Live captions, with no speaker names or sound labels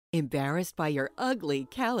Embarrassed by your ugly,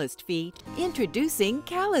 calloused feet? Introducing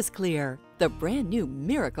Callous Clear, the brand new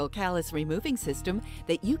miracle callus removing system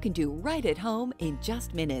that you can do right at home in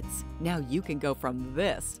just minutes. Now you can go from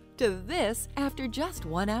this to this after just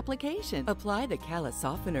one application. Apply the callus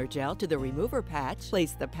softener gel to the remover patch,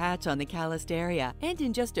 place the patch on the calloused area, and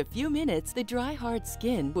in just a few minutes, the dry, hard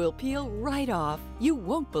skin will peel right off. You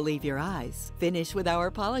won't believe your eyes. Finish with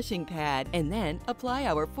our polishing pad and then apply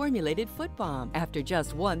our formulated foot balm. After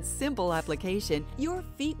just one simple application, your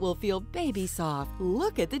feet will feel baby soft.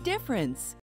 Look at the difference.